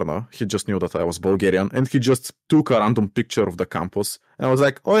from Varna. He just knew that I was Bulgarian, and he just took a random picture of the campus. And I was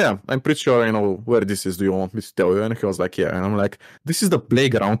like, oh yeah, I'm pretty sure I know where this is. Do you want me to tell you? And he was like, yeah. And I'm like, this is the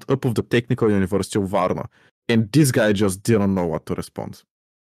playground up of the Technical University of Varna. And this guy just didn't know what to respond.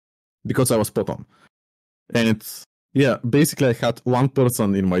 Because I was spot on. And yeah, basically I had one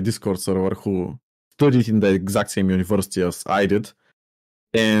person in my Discord server who studied in the exact same university as I did.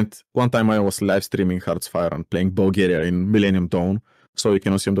 And one time I was live streaming Hearthfire and playing Bulgaria in Millennium Dawn, so you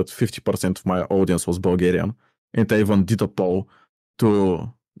can assume that 50% of my audience was Bulgarian. And I even did a poll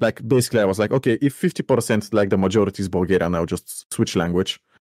to, like, basically I was like, okay, if 50% like the majority is Bulgarian, I'll just switch language.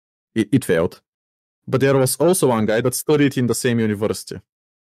 It failed. But there was also one guy that studied in the same university.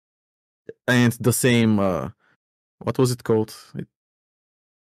 And the same, what was it called?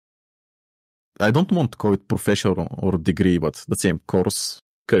 I don't want to call it professional or degree, but the same course,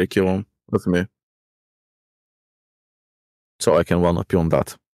 curriculum. That's me. So I can one-up you on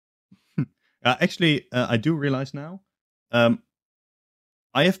that. Actually, I do realize now, I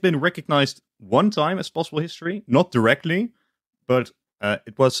have been recognized one time as possible history, not directly, but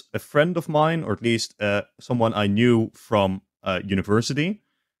it was a friend of mine, or at least someone I knew from university.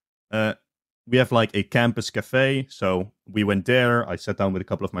 We have like a campus cafe, so we went there. I sat down with a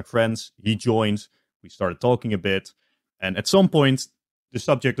couple of my friends. He joined. We started talking a bit, and at some point, the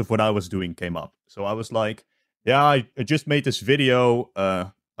subject of what I was doing came up. So I was like, "Yeah, I just made this video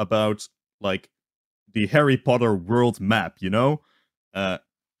about like the Harry Potter world map. You know,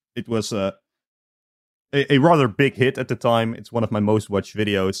 it was a rather big hit at the time. It's one of my most watched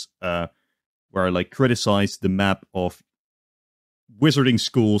videos where I like criticized the map of wizarding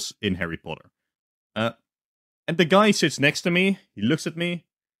schools in Harry Potter. And the guy sits next to me, he looks at me,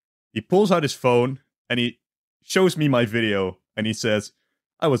 he pulls out his phone, and he shows me my video, and he says,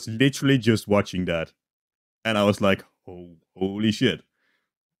 I was literally just watching that. And I was like, oh, holy shit.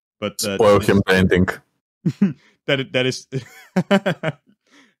 But spoil him ending. that is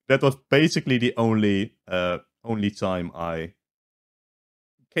that was basically the only time I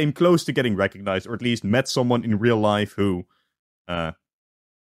came close to getting recognized, or at least met someone in real life who oh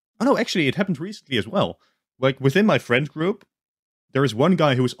no, actually it happened recently as well. Like within my friend group, there is one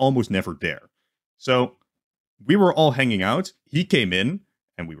guy who is almost never there. So we were all hanging out. He came in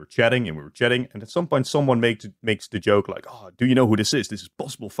and we were chatting and and at some point someone makes the joke like, "Oh, do you know who this is? This is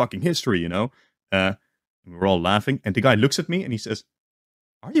possible fucking history, you know?" And we were all laughing, and the guy looks at me and he says,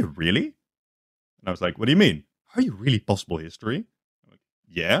 "Are you really?" And I was like, "What do you mean? Are you really possible history?" I'm like,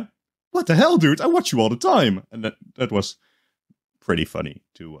 "Yeah." "What the hell, dude? I watch you all the time." And that was pretty funny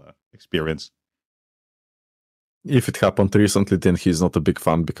to experience. If it happened recently, then he's not a big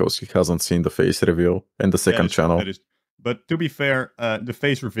fan because he hasn't seen the face reveal and the second channel. That is, but to be fair, the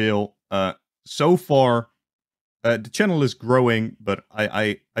face reveal, so far, the channel is growing, but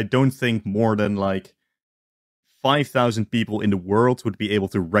I don't think more than like 5,000 people in the world would be able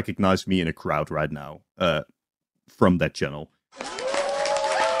to recognize me in a crowd right now from that channel.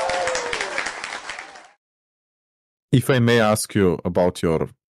 If I may ask you about your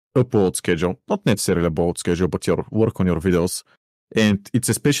upload schedule, not necessarily upload schedule, but your work on your videos, and it's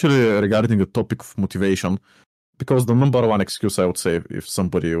especially regarding the topic of motivation, because the number one excuse I would say if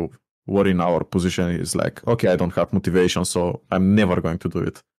somebody were in our position is like, okay, I don't have motivation, so I'm never going to do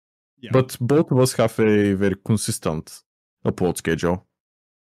it. Yeah. But both of us have a very consistent upload schedule.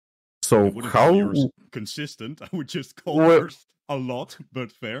 So how consistent? I would just call yours a lot,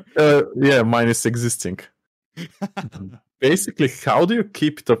 but fair. Yeah, mine is existing. Basically, how do you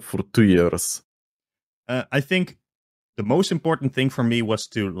keep it up for 2 years? I think the most important thing for me was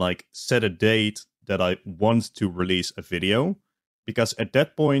to like set a date that I want to release a video, because at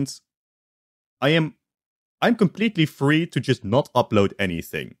that point I'm completely free to just not upload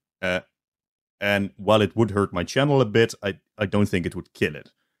anything. And while it would hurt my channel a bit, I don't think it would kill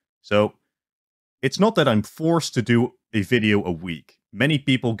it. So it's not that I'm forced to do a video a week. Many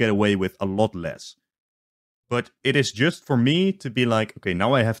people get away with a lot less. But it is just for me to be like, okay,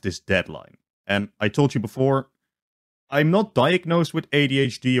 now I have this deadline. And I told you before, I'm not diagnosed with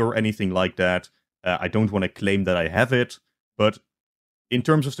ADHD or anything like that. I don't want to claim that I have it. But in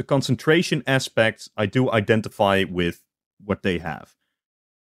terms of the concentration aspects, I do identify with what they have.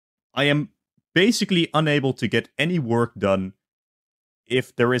 I am basically unable to get any work done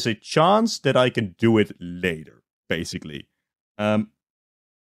if there is a chance that I can do it later, basically.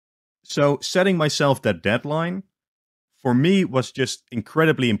 So setting myself that deadline, for me, was just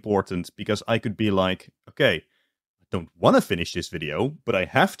incredibly important, because I could be like, okay, I don't want to finish this video, but I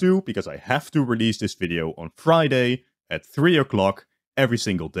have to, because I have to release this video on Friday at 3 o'clock every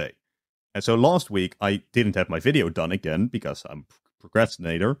single day. And so last week, I didn't have my video done again, because I'm a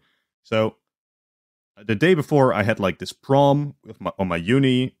procrastinator. So the day before, I had like this prom on my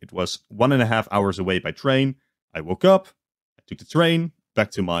uni. It was 1.5 hours away by train. I woke up, I took the train back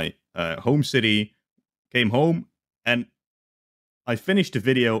to my home city, came home, and I finished the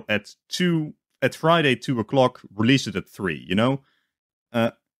video at Friday 2 o'clock, released it at 3, you know?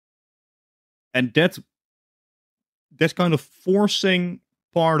 And that kind of forcing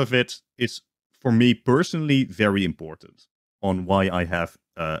part of it is, for me personally, very important on why I have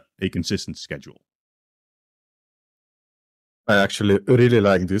a consistent schedule. I actually really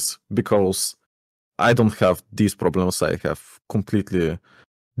like this, because I don't have these problems. I have completely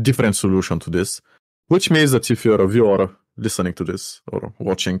different solution to this, which means that if you're a viewer listening to this or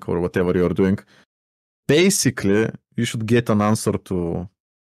watching or whatever you're doing, basically you should get an answer to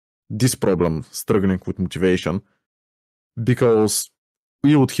this problem, struggling with motivation, because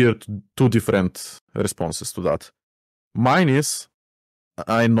we would hear two different responses to that. Mine is,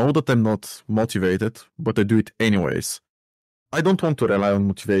 I know that I'm not motivated, but I do it anyways. I don't want to rely on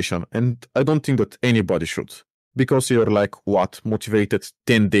motivation, and I don't think that anybody should. Because you're like, what, motivated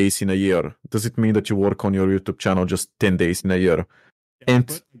 10 days in a year? Does it mean that you work on your YouTube channel just 10 days in a year? Yeah,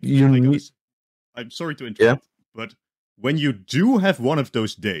 and you need... I'm sorry to interrupt, but when you do have one of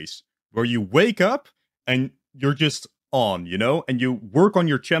those days where you wake up and you're just on, you know, and you work on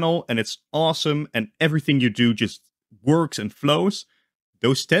your channel and it's awesome and everything you do just works and flows,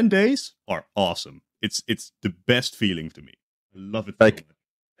 those 10 days are awesome. It's the best feeling to me. I love it.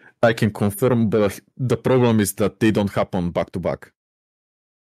 I can confirm, but the problem is that they don't happen back to back.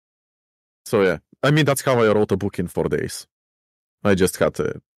 So yeah, I mean, that's how I wrote a book in 4 days. I just had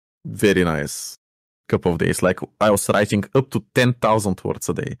a very nice couple of days. Like, I was writing up to 10,000 words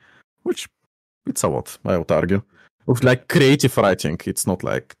a day, which it's a lot, I would argue. It's like creative writing. It's not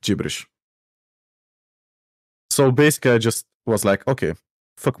like gibberish. So basically, I just was like, okay,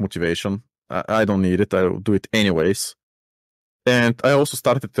 fuck motivation. I don't need it. I'll do it anyways. And I also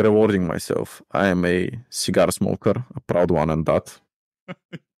started rewarding myself. I am a cigar smoker, a proud one, and that.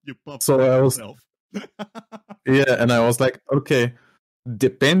 You popped so I was, yourself. Yeah, and I was like, okay,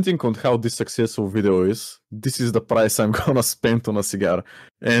 depending on how this successful video is, this is the price I'm gonna spend on a cigar.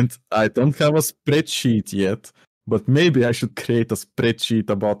 And I don't have a spreadsheet yet, but maybe I should create a spreadsheet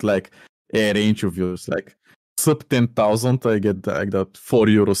about like a range of views. Like sub 10,000, I get like that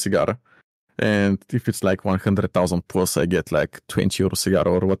 €4 cigar. And if it's like 100,000 plus, I get like €20 cigar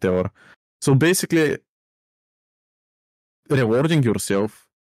or whatever. So basically, rewarding yourself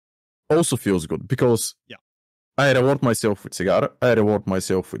also feels good, because I reward myself with cigar, I reward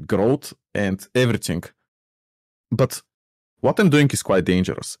myself with growth and everything. But what I'm doing is quite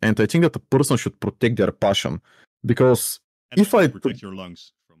dangerous, and I think that a person should protect their passion, because and if I protect your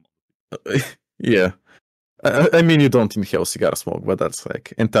lungs from yeah. I mean, you don't inhale cigar smoke, but that's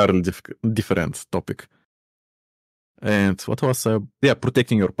like entirely different topic. And what was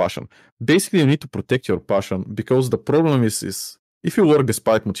protecting your passion. Basically, you need to protect your passion because the problem is if you work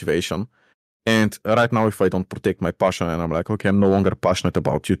despite motivation, and right now if I don't protect my passion and I'm like, okay, I'm no longer passionate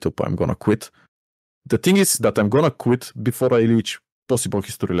about YouTube, I'm gonna quit. The thing is that I'm gonna quit before I reach possible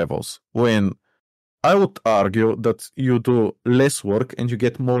history levels, when I would argue that you do less work and you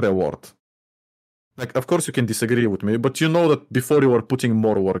get more reward. Like, of course you can disagree with me, but you know that before you were putting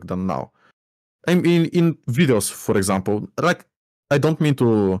more work than now. I mean, in videos, for example, like, I don't mean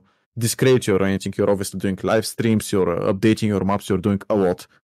to discredit you or anything. You're obviously doing live streams, you're updating your maps, you're doing a lot.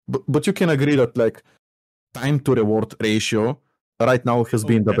 But you can agree that, like, time to reward ratio right now has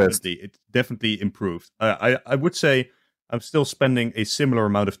been the best. It's definitely improved. I would say I'm still spending a similar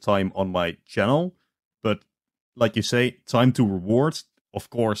amount of time on my channel, but like you say, time to rewards,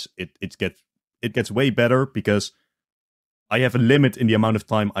 of course, it gets way better because I have a limit in the amount of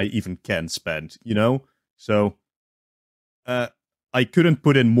time I even can spend, you know? So, I couldn't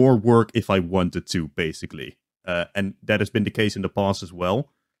put in more work if I wanted to, basically. And that has been the case in the past as well.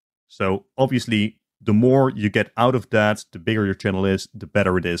 So, obviously, the more you get out of that, the bigger your channel is, the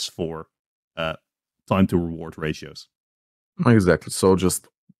better it is for time to reward ratios. Exactly. So just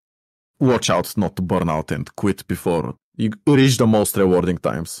watch out not to burn out and quit before you reach the most rewarding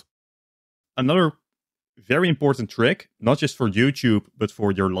times. Another very important trick, not just for YouTube, but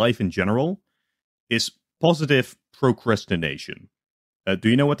for your life in general, is positive procrastination. Do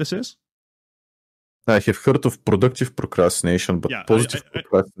you know what this is? I have heard of productive procrastination, but Yeah, positive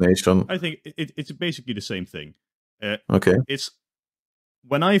procrastination. I think it's basically the same thing. Okay. It's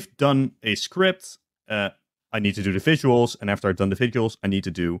when I've done a script, I need to do the visuals, and after I've done the visuals, I need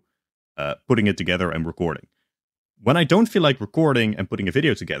to do putting it together and recording. When I don't feel like recording and putting a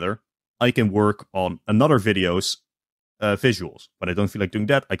video together, I can work on another video's visuals. When I don't feel like doing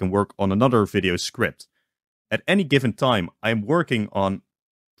that, I can work on another video script. At any given time, I'm working on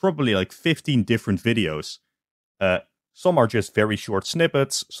probably like 15 different videos. Some are just very short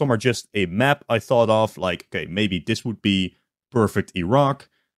snippets. Some are just a map I thought of, like, okay, maybe this would be perfect Iraq.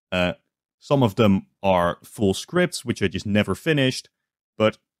 Some of them are full scripts, which I just never finished.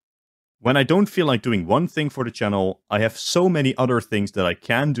 But when I don't feel like doing one thing for the channel, I have so many other things that I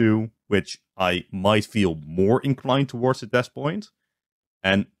can do, which I might feel more inclined towards at that point.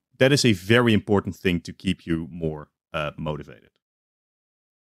 And that is a very important thing to keep you more motivated.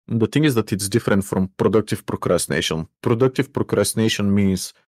 The thing is that it's different from productive procrastination. Productive procrastination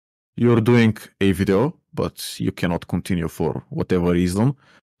means you're doing a video, but you cannot continue for whatever reason.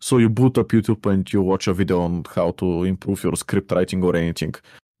 So you boot up YouTube and you watch a video on how to improve your script writing or anything.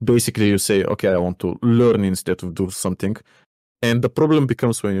 Basically, you say, okay, I want to learn instead of do something. And the problem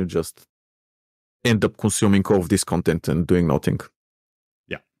becomes when you just end up consuming all of this content and doing nothing.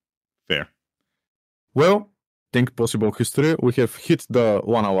 Yeah, fair. Well, think possible history. We have hit the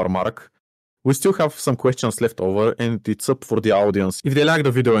 1 hour mark. We still have some questions left over, and it's up for the audience if they like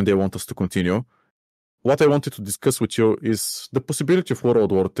the video and they want us to continue. What I wanted to discuss with you is the possibility of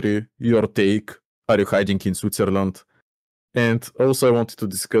World War III, your take. Are you hiding in Switzerland? And also I wanted to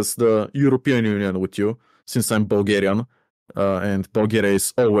discuss the European Union with you, since I'm Bulgarian, and Bulgaria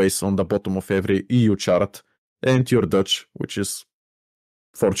is always on the bottom of every EU chart, and you're Dutch, which is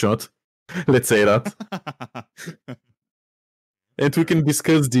fortunate. Let's say that. And we can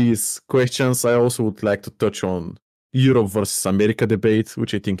discuss these questions. I also would like to touch on Europe versus America debate,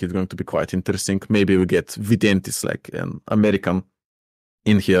 which I think is going to be quite interesting. Maybe we get Videntis, like an American,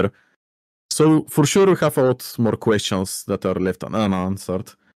 in here. So for sure we have a lot more questions that are left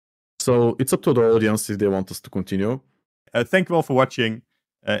unanswered. So it's up to the audience if they want us to continue. Thank you all for watching.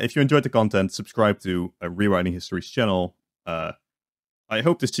 If you enjoyed the content, subscribe to Rewriting History's channel. I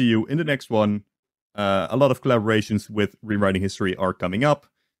hope to see you in the next one. A lot of collaborations with Rewriting History are coming up,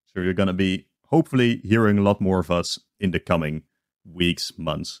 so you're going to be hopefully hearing a lot more of us in the coming weeks,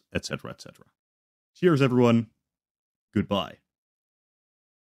 months, etc., etc. Cheers, everyone. Goodbye.